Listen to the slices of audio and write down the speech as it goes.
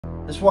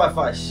This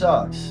Wi-Fi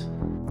sucks.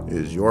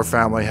 Is your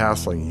family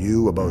hassling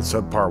you about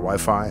subpar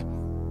Wi-Fi?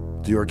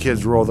 Do your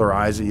kids roll their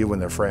eyes at you when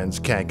their friends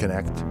can't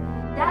connect?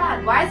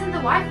 Dad, why isn't the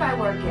Wi-Fi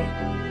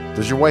working?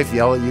 Does your wife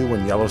yell at you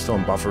when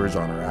Yellowstone buffers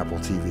on her Apple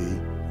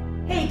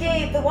TV? Hey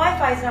Dave, the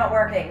Wi-Fi's not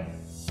working.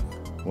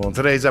 Well, in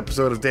today's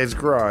episode of Dave's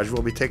Garage,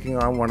 we'll be taking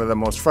on one of the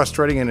most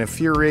frustrating and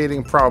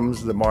infuriating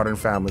problems that modern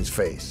families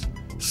face: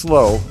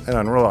 slow and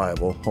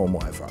unreliable home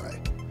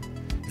Wi-Fi.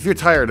 If you're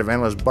tired of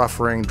endless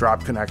buffering,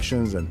 drop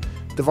connections, and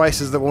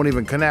devices that won't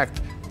even connect,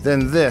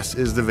 then this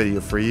is the video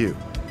for you.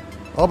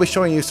 I'll be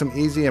showing you some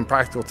easy and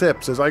practical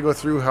tips as I go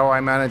through how I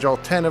manage all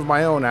 10 of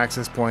my own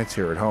access points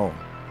here at home.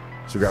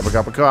 So grab a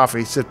cup of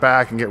coffee, sit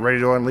back, and get ready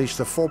to unleash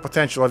the full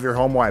potential of your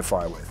home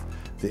Wi-Fi with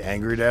the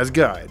Angry Dad's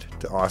Guide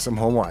to Awesome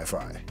Home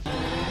Wi-Fi.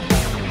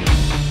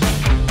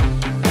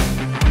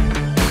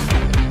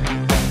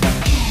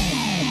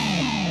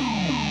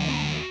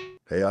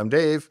 Hey, I'm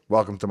Dave.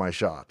 Welcome to my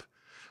shop.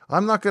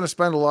 I'm not going to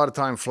spend a lot of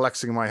time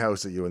flexing my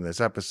house at you in this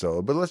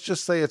episode, but let's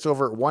just say it's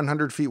over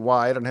 100 feet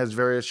wide and has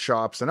various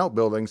shops and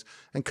outbuildings,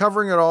 and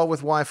covering it all with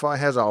Wi-Fi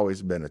has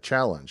always been a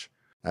challenge.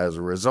 As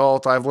a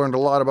result, I've learned a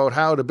lot about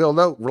how to build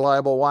out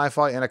reliable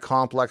Wi-Fi in a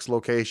complex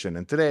location,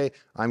 and today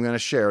I'm going to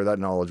share that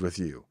knowledge with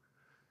you.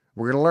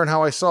 We're going to learn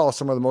how I solve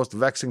some of the most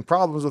vexing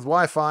problems with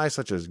Wi-Fi,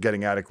 such as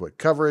getting adequate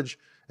coverage,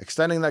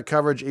 extending that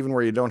coverage even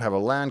where you don't have a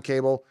LAN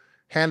cable,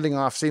 handing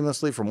off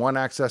seamlessly from one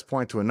access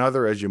point to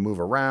another as you move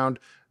around,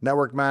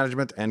 network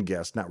management, and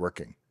guest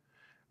networking.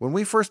 When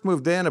we first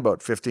moved in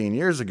about 15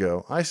 years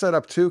ago, I set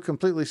up two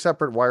completely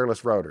separate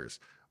wireless routers,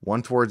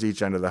 one towards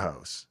each end of the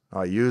house.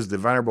 I used the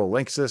venerable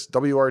Linksys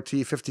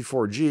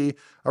WRT54G,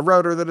 a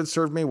router that had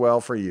served me well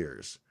for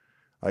years.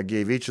 I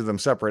gave each of them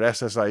separate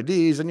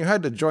SSIDs, and you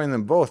had to join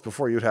them both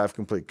before you'd have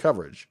complete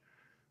coverage.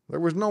 There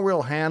was no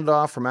real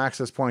handoff from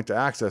access point to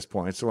access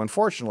point, so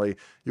unfortunately,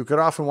 you could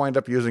often wind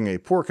up using a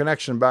poor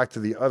connection back to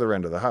the other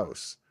end of the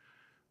house.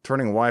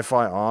 Turning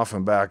Wi-Fi off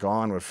and back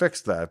on would fix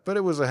that, but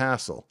it was a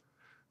hassle.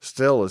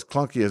 Still, as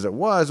clunky as it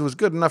was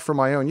good enough for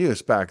my own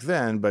use back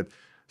then, but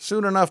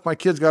soon enough my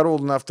kids got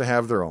old enough to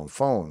have their own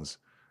phones.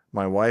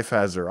 My wife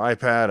has her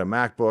iPad, a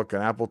MacBook,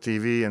 an Apple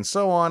TV, and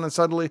so on, and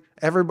suddenly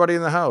everybody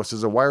in the house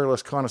is a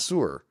wireless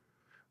connoisseur.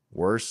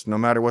 Worse, no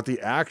matter what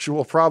the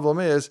actual problem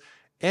is,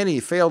 any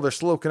failed or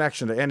slow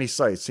connection to any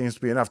site seems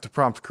to be enough to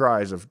prompt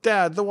cries of,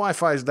 "Dad, the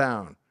Wi-Fi's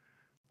down."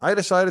 I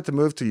decided to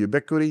move to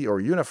Ubiquiti or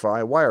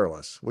UniFi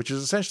Wireless, which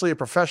is essentially a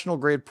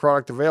professional-grade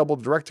product available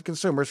direct to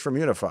consumers from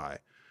UniFi.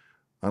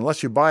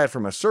 Unless you buy it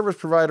from a service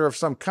provider of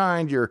some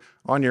kind, you're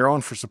on your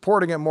own for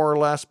supporting it more or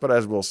less, but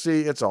as we'll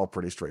see, it's all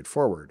pretty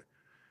straightforward.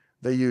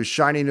 They use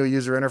shiny new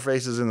user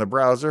interfaces in the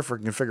browser for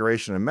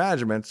configuration and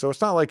management, so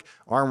it's not like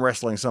arm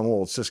wrestling some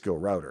old Cisco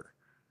router.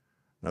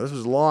 Now, this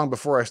was long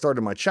before I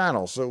started my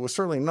channel, so it was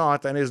certainly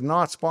not and is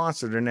not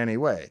sponsored in any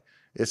way.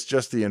 It's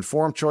just the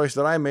informed choice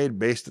that I made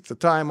based at the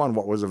time on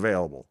what was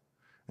available.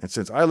 And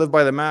since I live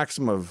by the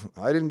maxim of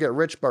I didn't get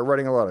rich by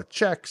writing a lot of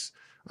checks,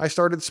 I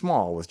started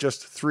small with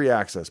just 3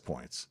 access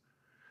points.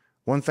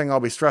 One thing I'll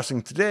be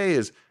stressing today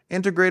is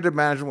integrated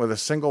management with a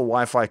single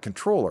Wi-Fi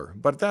controller,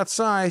 but at that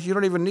size you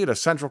don't even need a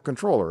central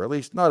controller, at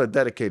least not a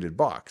dedicated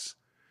box.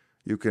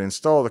 You can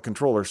install the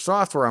controller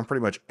software on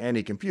pretty much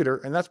any computer,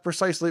 and that's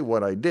precisely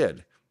what I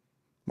did.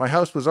 My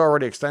house was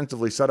already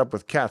extensively set up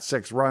with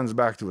Cat6 runs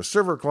back to a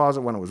server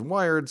closet when it was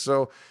wired,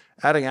 so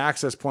adding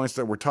access points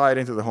that were tied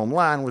into the home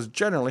LAN was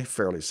generally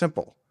fairly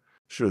simple.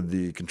 Should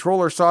the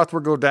controller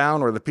software go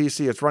down or the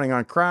PC it's running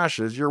on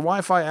crashes, your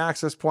Wi-Fi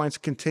access points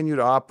continue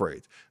to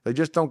operate. They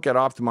just don't get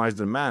optimized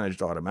and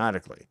managed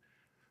automatically.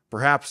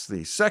 Perhaps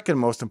the second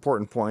most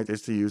important point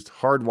is to use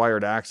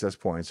hardwired access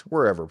points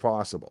wherever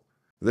possible.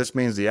 This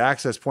means the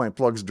access point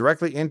plugs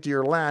directly into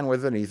your LAN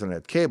with an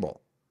Ethernet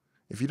cable.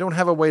 If you don't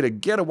have a way to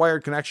get a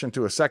wired connection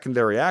to a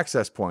secondary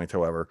access point,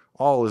 however,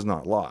 all is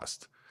not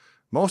lost.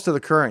 Most of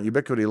the current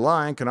Ubiquiti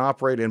line can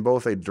operate in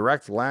both a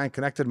direct LAN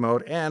connected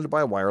mode and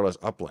by wireless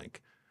uplink.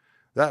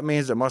 That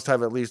means it must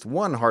have at least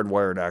one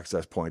hardwired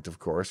access point, of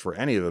course, for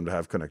any of them to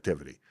have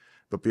connectivity.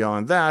 But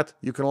beyond that,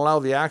 you can allow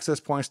the access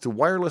points to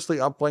wirelessly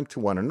uplink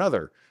to one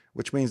another,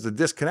 which means the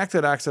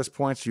disconnected access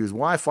points use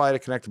Wi-Fi to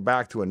connect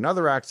back to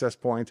another access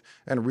point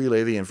and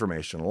relay the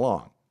information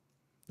along.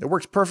 It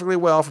works perfectly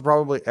well for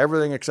probably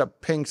everything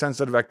except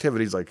ping-sensitive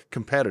activities like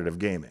competitive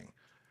gaming.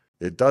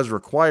 It does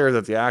require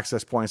that the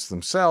access points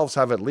themselves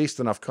have at least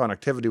enough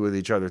connectivity with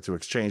each other to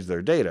exchange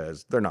their data,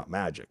 as they're not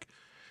magic.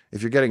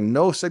 If you're getting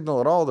no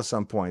signal at all to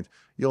some point,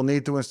 you'll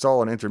need to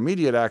install an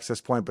intermediate access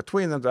point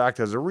between them to act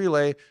as a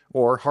relay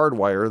or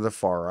hardwire the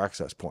far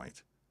access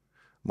point.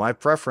 My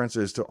preference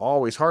is to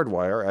always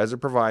hardwire, as it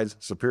provides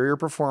superior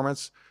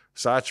performance,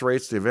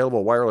 saturates the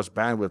available wireless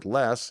bandwidth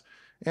less,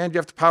 and you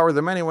have to power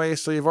them anyway,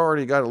 so you've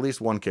already got at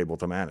least one cable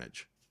to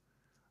manage.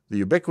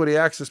 The Ubiquiti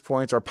access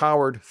points are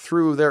powered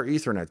through their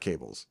Ethernet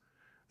cables.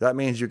 That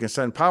means you can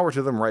send power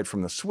to them right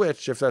from the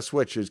switch if that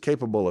switch is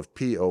capable of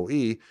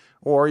PoE,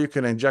 or you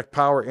can inject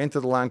power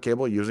into the LAN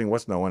cable using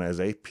what's known as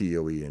a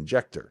PoE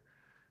injector.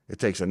 It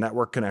takes a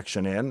network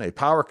connection in, a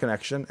power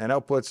connection, and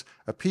outputs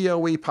a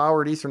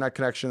PoE-powered Ethernet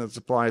connection that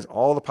supplies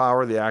all the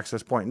power the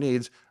access point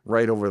needs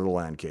right over the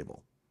LAN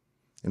cable.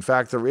 In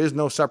fact, there is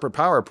no separate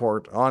power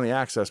port on the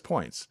access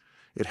points.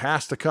 It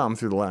has to come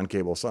through the LAN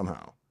cable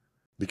somehow.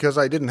 Because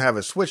I didn't have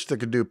a switch that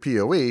could do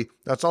PoE,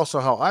 that's also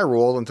how I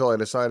rolled until I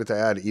decided to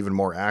add even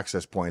more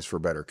access points for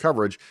better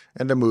coverage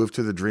and to move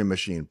to the Dream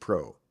Machine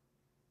Pro.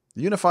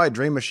 The UniFi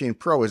Dream Machine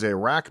Pro is a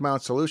rack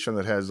mount solution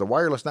that has the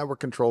wireless network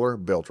controller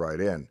built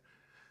right in.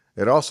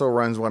 It also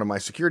runs one of my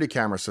security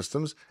camera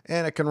systems,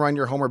 and it can run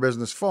your home or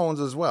business phones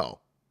as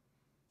well.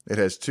 It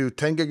has two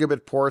 10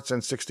 gigabit ports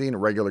and 16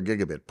 regular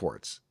gigabit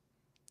ports.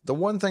 The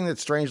one thing that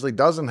strangely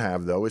doesn't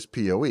have, though, is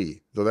PoE,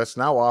 though that's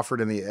now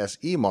offered in the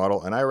SE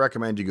model, and I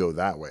recommend you go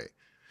that way.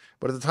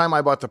 But at the time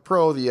I bought the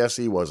Pro, the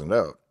SE wasn't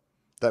out.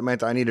 That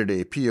meant I needed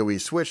a PoE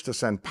switch to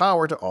send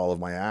power to all of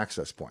my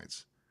access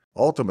points.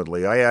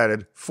 Ultimately, I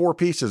added 4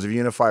 pieces of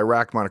UniFi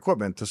rack mount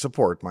equipment to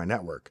support my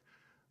network.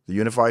 The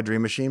UniFi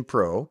Dream Machine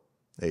Pro,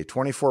 a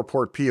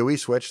 24-port PoE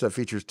switch that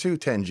features two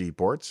 10G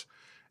ports,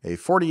 a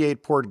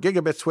 48-port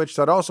gigabit switch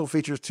that also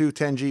features two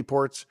 10G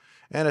ports,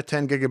 and a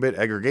 10 gigabit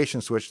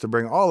aggregation switch to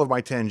bring all of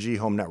my 10G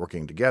home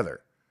networking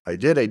together. I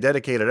did a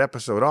dedicated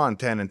episode on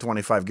 10 and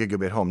 25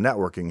 gigabit home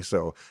networking,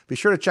 so be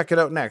sure to check it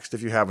out next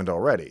if you haven't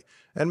already.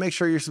 And make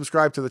sure you're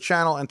subscribed to the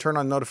channel and turn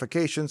on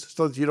notifications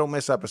so that you don't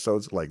miss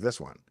episodes like this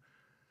one.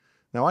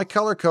 Now, I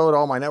color code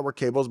all my network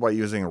cables by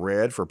using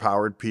red for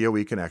powered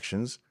PoE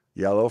connections,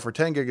 yellow for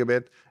 10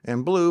 gigabit,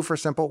 and blue for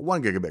simple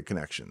 1 gigabit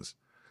connections.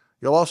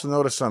 You'll also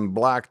notice some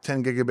black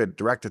 10 gigabit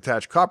direct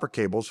attached copper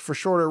cables for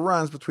shorter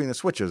runs between the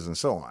switches and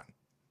so on.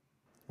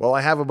 While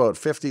I have about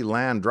 50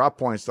 LAN drop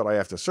points that I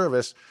have to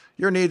service,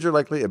 your needs are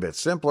likely a bit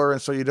simpler,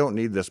 and so you don't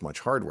need this much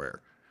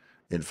hardware.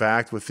 In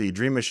fact, with the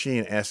Dream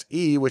Machine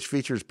SE, which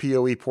features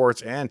PoE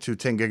ports and two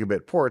 10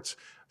 gigabit ports,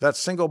 that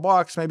single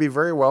box may be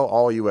very well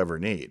all you ever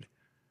need.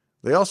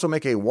 They also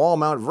make a wall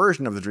mount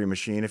version of the Dream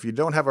Machine if you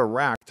don't have a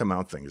rack to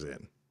mount things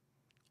in.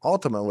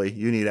 Ultimately,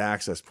 you need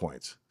access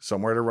points,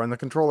 somewhere to run the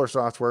controller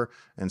software,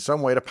 and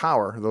some way to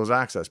power those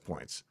access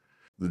points.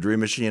 The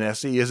Dream Machine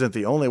SE isn't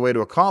the only way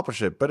to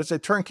accomplish it, but it's a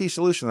turnkey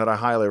solution that I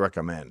highly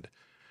recommend.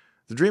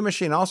 The Dream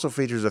Machine also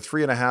features a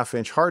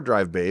 3.5-inch hard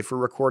drive bay for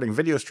recording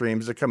video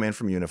streams that come in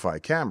from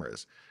UniFi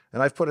cameras,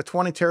 and I've put a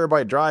 20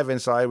 terabyte drive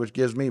inside which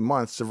gives me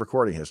months of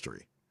recording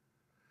history.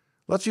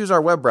 Let's use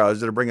our web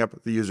browser to bring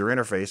up the user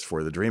interface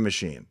for the Dream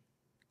Machine.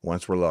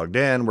 Once we're logged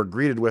in, we're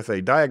greeted with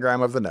a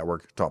diagram of the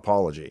network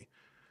topology.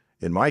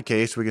 In my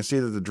case, we can see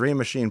that the Dream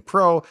Machine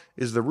Pro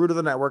is the root of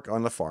the network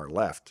on the far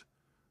left.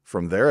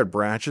 From there, it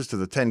branches to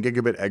the 10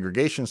 gigabit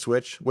aggregation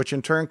switch, which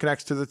in turn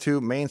connects to the two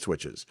main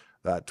switches,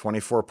 that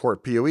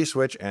 24-port PoE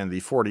switch and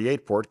the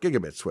 48-port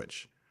gigabit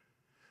switch.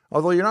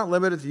 Although you're not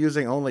limited to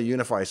using only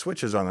UniFi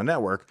switches on the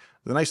network,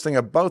 the nice thing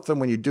about them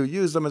when you do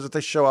use them is that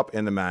they show up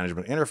in the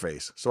management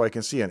interface, so I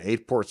can see an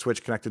 8-port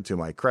switch connected to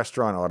my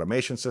Crestron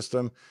automation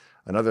system,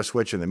 another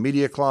switch in the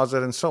media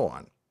closet, and so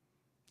on.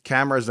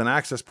 Cameras and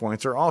access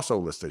points are also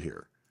listed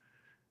here.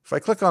 If I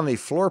click on the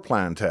Floor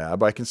Plan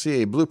tab, I can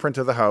see a blueprint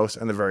of the house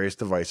and the various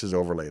devices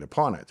overlaid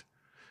upon it.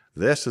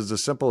 This is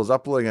as simple as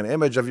uploading an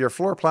image of your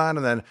floor plan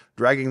and then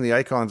dragging the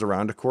icons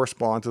around to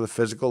correspond to the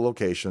physical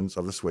locations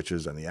of the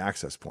switches and the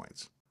access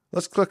points.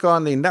 Let's click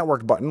on the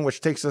Network button,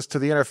 which takes us to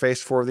the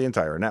interface for the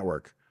entire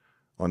network.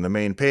 On the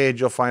main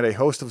page, you'll find a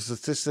host of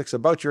statistics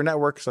about your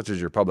network, such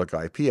as your public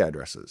IP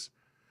addresses.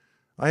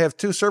 I have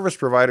 2 service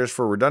providers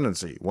for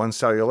redundancy, one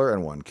cellular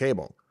and one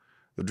cable.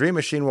 The Dream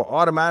Machine will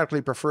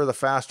automatically prefer the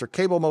faster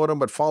cable modem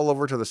but fall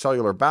over to the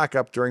cellular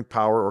backup during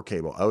power or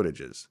cable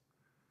outages.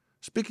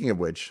 Speaking of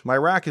which, my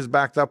rack is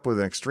backed up with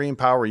an extreme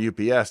power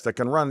UPS that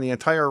can run the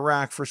entire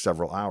rack for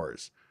several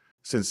hours.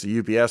 Since the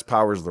UPS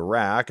powers the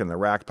rack and the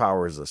rack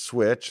powers the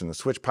switch and the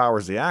switch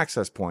powers the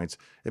access points,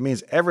 it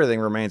means everything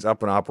remains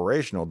up and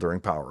operational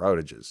during power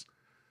outages.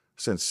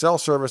 Since cell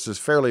service is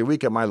fairly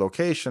weak at my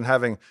location,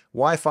 having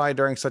Wi-Fi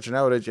during such an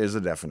outage is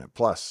a definite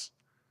plus.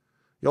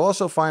 You'll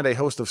also find a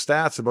host of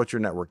stats about your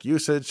network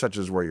usage, such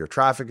as where your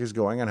traffic is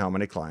going and how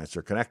many clients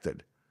are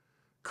connected.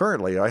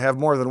 Currently, I have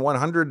more than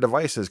 100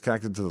 devices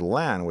connected to the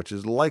LAN, which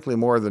is likely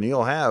more than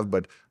you'll have,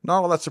 but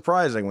not all that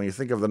surprising when you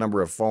think of the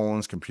number of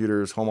phones,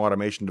 computers, home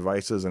automation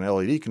devices, and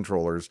LED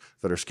controllers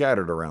that are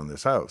scattered around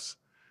this house.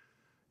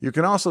 You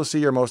can also see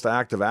your most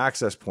active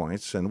access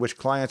points and which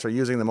clients are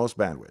using the most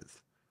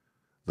bandwidth.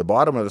 The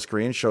bottom of the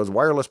screen shows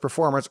wireless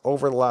performance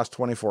over the last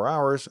 24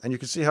 hours, and you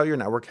can see how your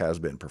network has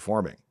been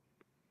performing.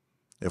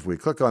 If we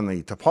click on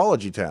the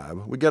Topology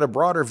tab, we get a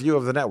broader view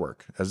of the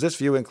network, as this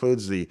view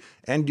includes the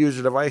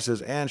end-user devices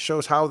and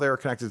shows how they are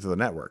connected to the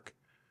network.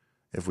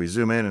 If we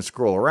zoom in and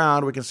scroll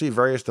around, we can see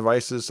various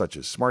devices such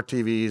as smart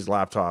TVs,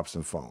 laptops,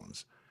 and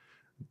phones.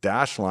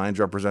 Dashed lines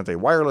represent a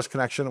wireless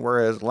connection,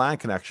 whereas LAN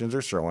connections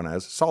are shown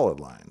as solid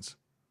lines.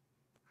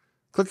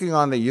 Clicking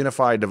on the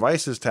UniFi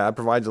Devices tab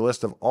provides a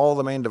list of all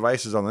the main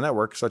devices on the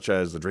network, such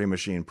as the Dream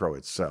Machine Pro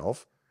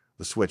itself,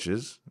 the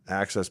switches,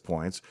 access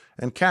points,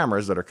 and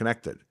cameras that are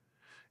connected.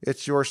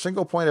 It's your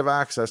single point of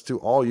access to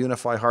all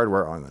UniFi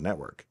hardware on the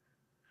network.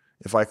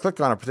 If I click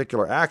on a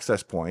particular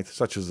access point,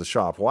 such as the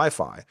shop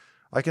Wi-Fi,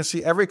 I can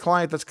see every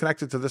client that's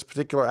connected to this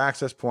particular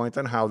access point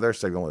and how their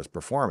signal is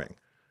performing.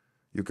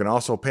 You can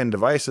also pin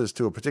devices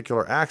to a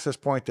particular access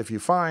point if you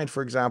find,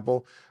 for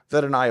example,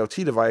 that an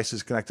IoT device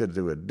is connected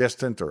to a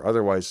distant or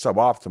otherwise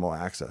suboptimal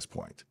access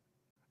point.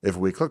 If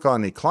we click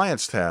on the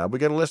Clients tab, we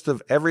get a list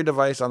of every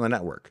device on the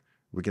network.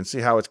 We can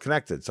see how it's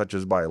connected, such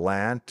as by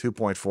LAN,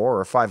 2.4,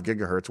 or 5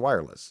 GHz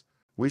wireless.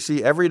 We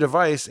see every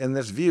device in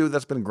this view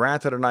that's been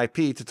granted an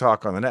IP to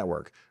talk on the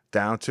network,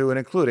 down to and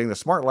including the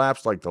smart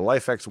lamps like the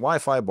LifeX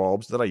Wi-Fi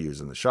bulbs that I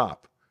use in the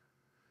shop.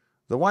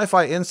 The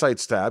Wi-Fi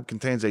Insights tab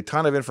contains a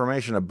ton of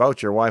information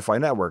about your Wi-Fi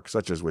network,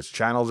 such as which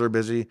channels are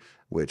busy,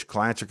 which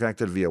clients are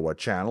connected via what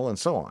channel, and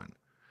so on.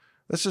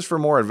 This is for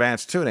more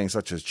advanced tuning,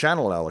 such as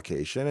channel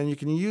allocation, and you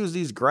can use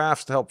these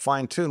graphs to help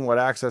fine-tune what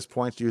access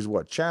points use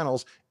what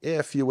channels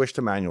if you wish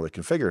to manually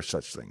configure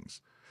such things.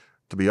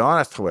 To be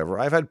honest, however,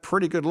 I've had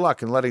pretty good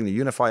luck in letting the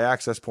UniFi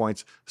access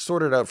points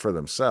sort it out for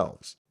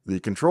themselves. The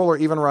controller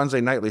even runs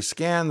a nightly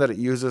scan that it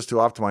uses to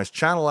optimize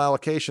channel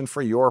allocation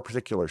for your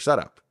particular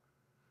setup.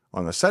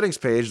 On the settings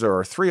page, there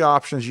are 3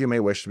 options you may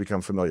wish to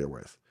become familiar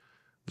with.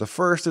 The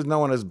first is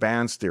known as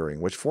band steering,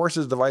 which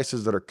forces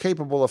devices that are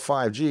capable of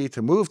 5G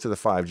to move to the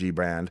 5G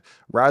band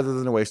rather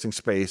than wasting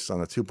space on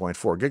the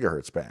 2.4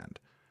 GHz band.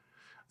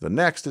 The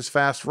next is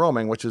fast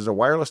roaming, which is a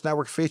wireless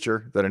network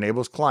feature that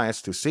enables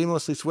clients to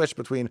seamlessly switch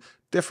between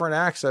different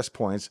access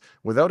points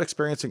without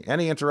experiencing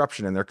any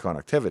interruption in their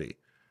connectivity.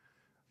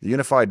 The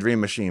UniFi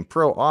Dream Machine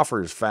Pro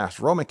offers fast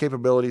roaming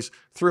capabilities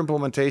through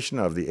implementation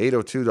of the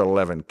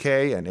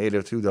 802.11k and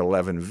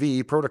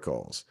 802.11v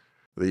protocols.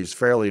 These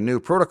fairly new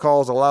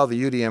protocols allow the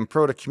UDM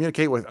Pro to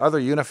communicate with other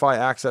UniFi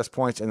access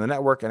points in the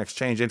network and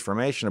exchange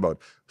information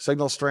about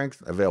signal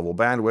strength, available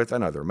bandwidth,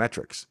 and other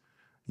metrics.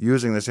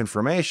 Using this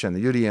information,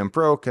 the UDM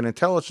Pro can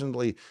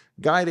intelligently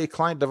guide a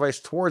client device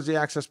towards the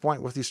access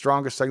point with the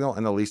strongest signal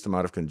and the least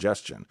amount of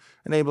congestion,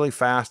 enabling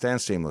fast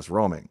and seamless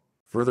roaming.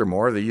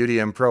 Furthermore, the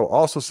UDM Pro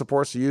also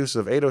supports the use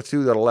of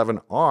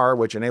 802.11r,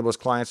 which enables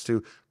clients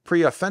to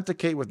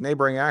pre-authenticate with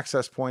neighboring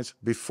access points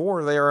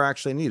before they are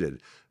actually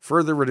needed,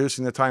 further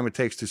reducing the time it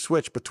takes to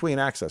switch between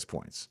access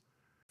points.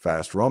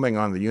 Fast roaming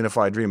on the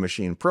UniFi Dream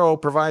Machine Pro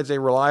provides a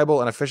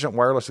reliable and efficient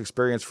wireless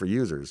experience for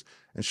users,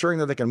 ensuring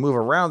that they can move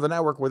around the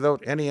network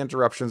without any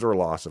interruptions or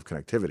loss of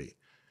connectivity.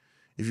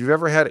 If you've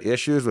ever had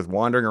issues with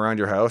wandering around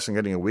your house and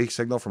getting a weak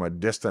signal from a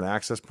distant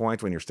access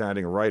point when you're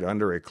standing right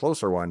under a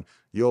closer one,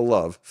 you'll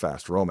love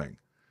fast roaming.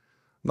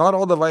 Not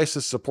all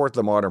devices support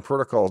the modern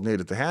protocols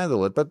needed to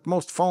handle it, but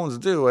most phones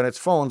do, and it's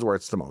phones where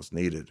it's the most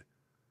needed.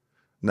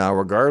 Now,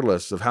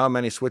 regardless of how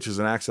many switches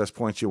and access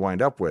points you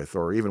wind up with,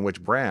 or even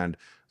which brand,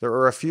 there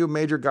are a few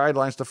major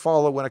guidelines to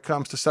follow when it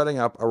comes to setting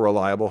up a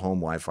reliable home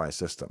Wi-Fi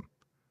system.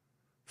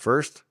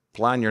 First,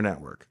 plan your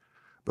network.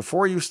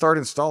 Before you start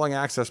installing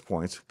access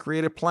points,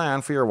 create a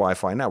plan for your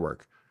Wi-Fi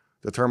network.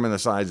 Determine the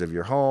size of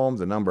your home,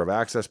 the number of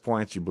access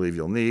points you believe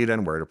you'll need,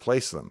 and where to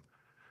place them.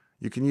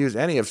 You can use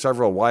any of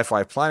several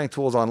Wi-Fi planning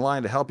tools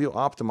online to help you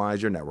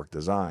optimize your network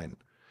design.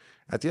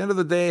 At the end of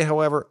the day,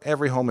 however,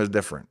 every home is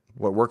different.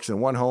 What works in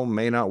one home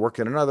may not work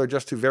in another,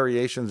 just to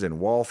variations in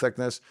wall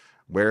thickness,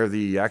 where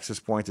the access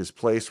point is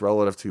placed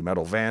relative to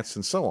metal vents,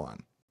 and so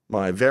on.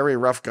 My very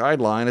rough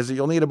guideline is that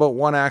you'll need about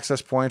 1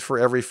 access point for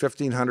every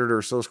 1,500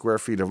 or so square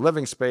feet of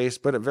living space,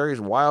 but it varies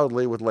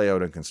wildly with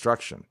layout and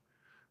construction.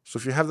 So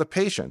if you have the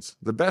patience,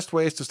 the best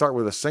way is to start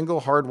with a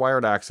single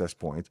hardwired access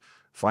point,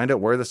 find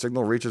out where the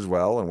signal reaches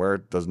well and where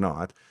it does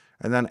not,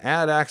 and then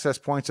add access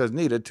points as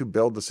needed to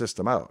build the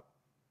system out.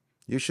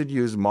 You should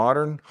use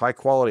modern,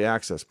 high-quality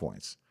access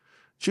points.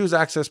 Choose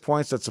access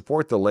points that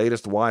support the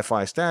latest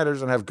Wi-Fi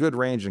standards and have good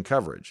range and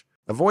coverage.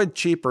 Avoid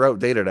cheap or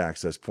outdated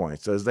access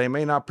points, as they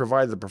may not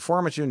provide the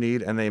performance you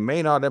need and they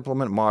may not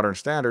implement modern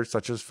standards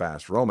such as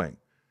fast roaming.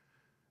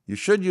 You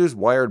should use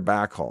wired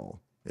backhaul.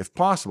 If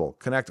possible,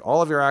 connect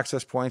all of your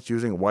access points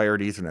using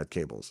wired Ethernet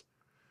cables.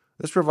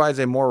 This provides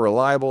a more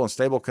reliable and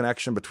stable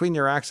connection between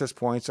your access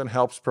points and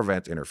helps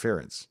prevent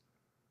interference.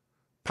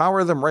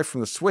 Power them right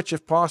from the switch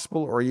if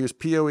possible, or use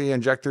PoE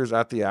injectors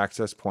at the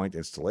access point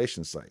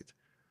installation site.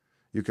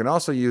 You can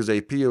also use a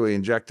PoE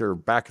injector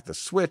back at the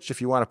switch if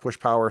you want to push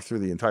power through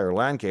the entire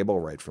LAN cable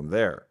right from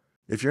there.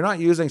 If you're not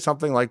using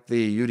something like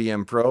the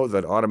UDM Pro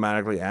that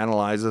automatically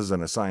analyzes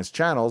and assigns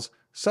channels,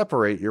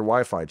 separate your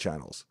Wi-Fi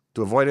channels.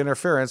 To avoid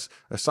interference,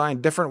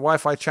 assign different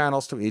Wi-Fi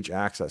channels to each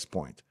access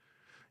point.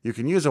 You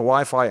can use a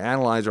Wi-Fi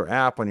Analyzer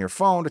app on your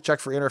phone to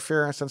check for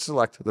interference and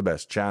select the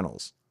best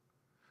channels.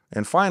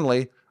 And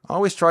finally,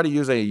 always try to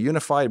use a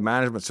unified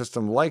management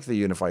system like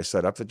the UniFi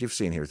setup that you've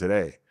seen here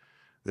today.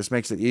 This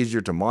makes it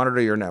easier to monitor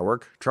your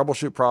network,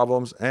 troubleshoot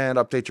problems, and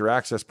update your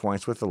access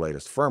points with the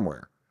latest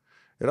firmware.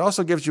 It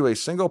also gives you a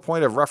single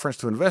point of reference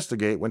to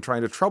investigate when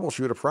trying to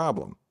troubleshoot a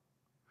problem.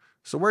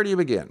 So where do you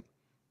begin?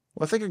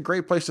 Well, I think a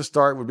great place to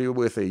start would be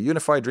with a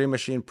UniFi Dream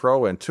Machine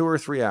Pro and 2 or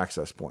 3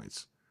 access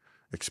points.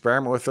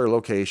 Experiment with their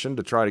location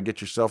to try to get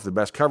yourself the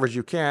best coverage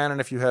you can,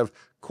 and if you have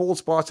cold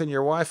spots in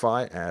your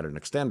Wi-Fi, add an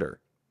extender.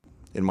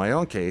 In my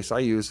own case, I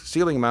use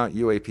ceiling mount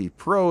UAP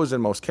Pros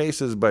in most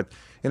cases, but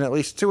in at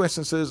least 2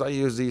 instances I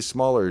use these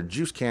smaller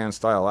juice can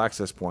style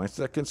access points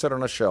that can sit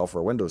on a shelf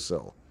or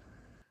windowsill.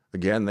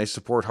 Again, they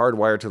support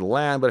hardwire to the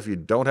LAN, but if you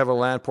don't have a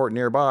LAN port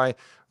nearby,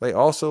 they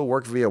also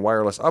work via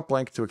wireless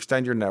uplink to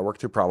extend your network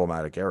to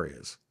problematic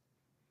areas.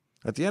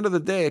 At the end of the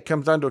day, it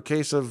comes down to a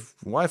case of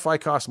Wi-Fi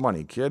costs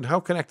money, kid. How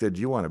connected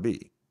do you want to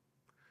be?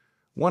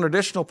 One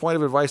additional point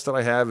of advice that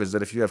I have is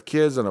that if you have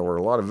kids or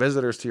a lot of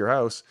visitors to your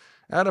house,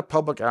 add a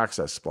public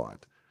access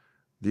spot.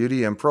 The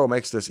UDM Pro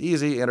makes this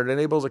easy, and it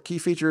enables a key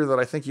feature that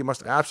I think you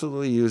must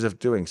absolutely use if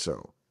doing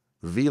so: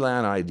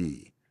 VLAN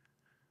ID.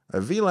 A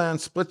VLAN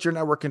splits your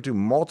network into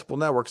multiple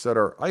networks that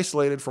are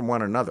isolated from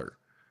one another.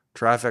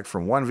 Traffic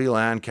from one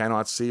VLAN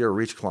cannot see or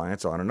reach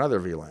clients on another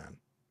VLAN.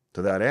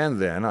 To that end,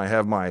 then, I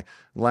have my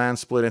LAN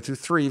split into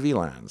 3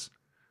 VLANs.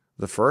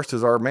 The first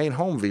is our main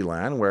home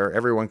VLAN, where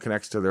everyone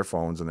connects to their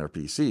phones and their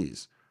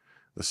PCs.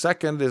 The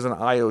second is an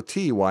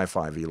IoT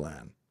Wi-Fi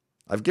VLAN.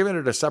 I've given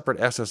it a separate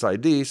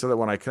SSID so that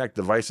when I connect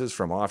devices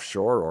from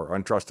offshore or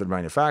untrusted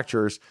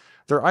manufacturers,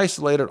 they're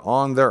isolated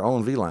on their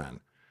own VLAN.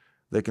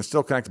 They can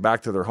still connect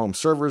back to their home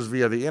servers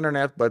via the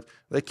internet, but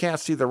they can't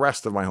see the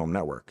rest of my home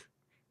network.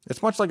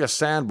 It's much like a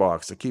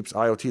sandbox that keeps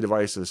IoT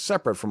devices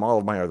separate from all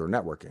of my other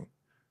networking.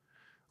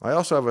 I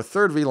also have a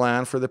third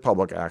VLAN for the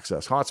public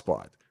access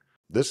hotspot.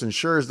 This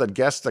ensures that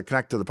guests that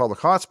connect to the public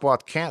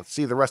hotspot can't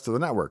see the rest of the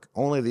network,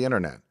 only the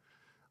internet.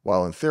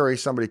 While in theory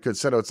somebody could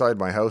sit outside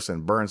my house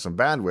and burn some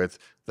bandwidth,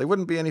 they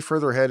wouldn't be any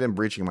further ahead in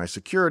breaching my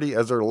security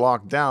as they're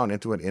locked down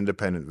into an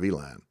independent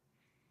VLAN.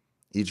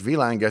 Each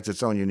VLAN gets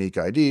its own unique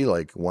ID,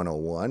 like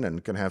 101,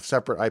 and can have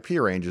separate IP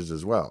ranges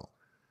as well.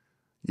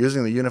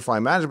 Using the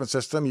UniFi management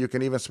system, you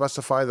can even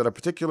specify that a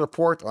particular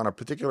port on a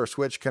particular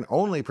switch can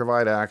only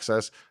provide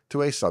access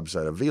to a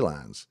subset of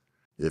VLANs.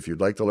 If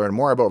you'd like to learn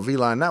more about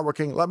VLAN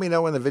networking, let me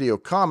know in the video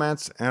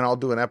comments, and I'll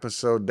do an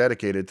episode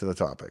dedicated to the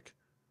topic.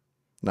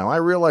 Now, I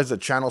realize that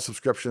channel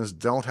subscriptions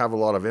don't have a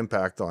lot of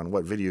impact on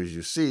what videos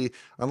you see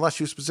unless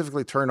you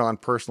specifically turn on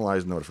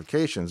personalized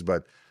notifications,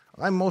 but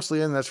I'm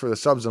mostly in this for the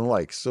subs and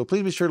likes, so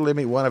please be sure to leave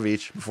me one of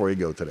each before you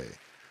go today.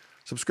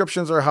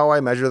 Subscriptions are how I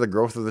measure the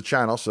growth of the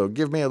channel, so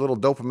give me a little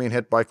dopamine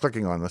hit by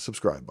clicking on the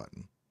subscribe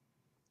button.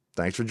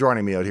 Thanks for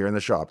joining me out here in the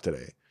shop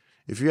today.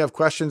 If you have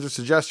questions or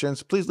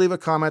suggestions, please leave a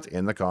comment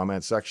in the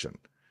comment section.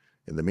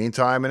 In the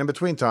meantime and in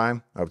between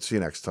time, I hope to see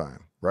you next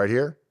time, right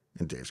here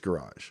in Dave's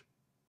Garage.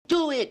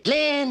 Do it,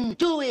 Glenn!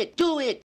 Do it! Do it!